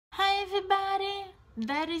Hi everybody,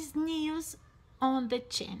 there is news on the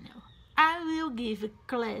channel. I will give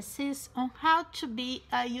classes on how to be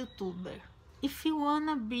a YouTuber. If you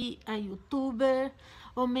wanna be a YouTuber,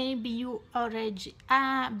 or maybe you already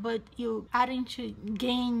are but you aren't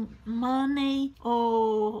gain money,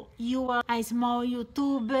 or you are a small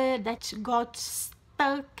YouTuber that got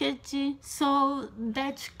stuck, so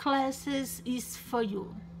that classes is for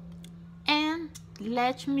you. And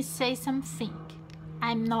let me say something.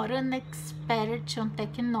 I'm not an expert on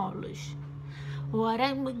technology. What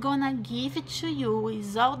I'm gonna give to you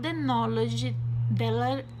is all the knowledge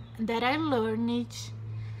that I learned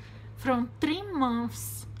from 3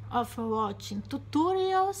 months of watching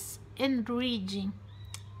tutorials and reading,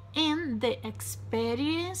 and the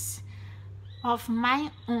experience of my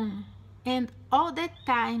own, and all the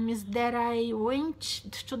times that I went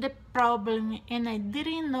to the problem and I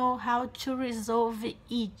didn't know how to resolve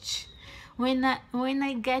it. When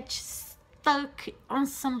I get stuck on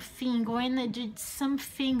something, when I did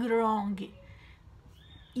something wrong,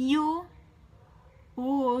 you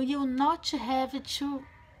will not have to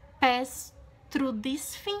pass through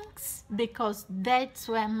these things, because that's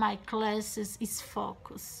where my classes is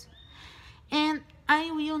focused. And I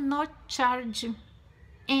will not charge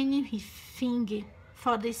anything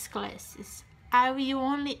for these classes. I will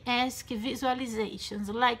only ask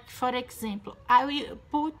visualizations. Like, for example, I will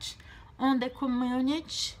put on the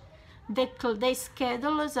community the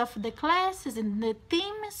schedules of the classes and the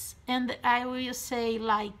themes, and I will say,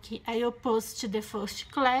 like, I will post the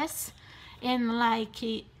first class, and like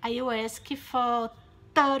I will ask for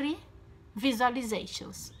 30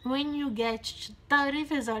 visualizations. When you get to 30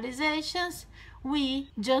 visualizations, we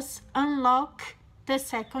just unlock the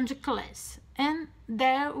second class, and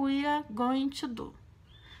there we are going to do.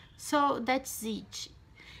 So that's it.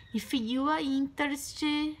 If you are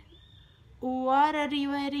interested, what are you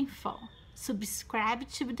waiting for? Subscribe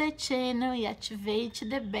to the channel and activate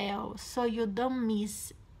the bell so you don't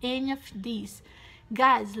miss any of these.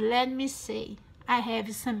 Guys, let me say, I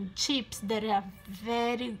have some tips that are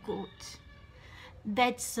very good.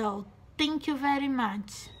 That's all. Thank you very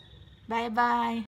much. Bye bye.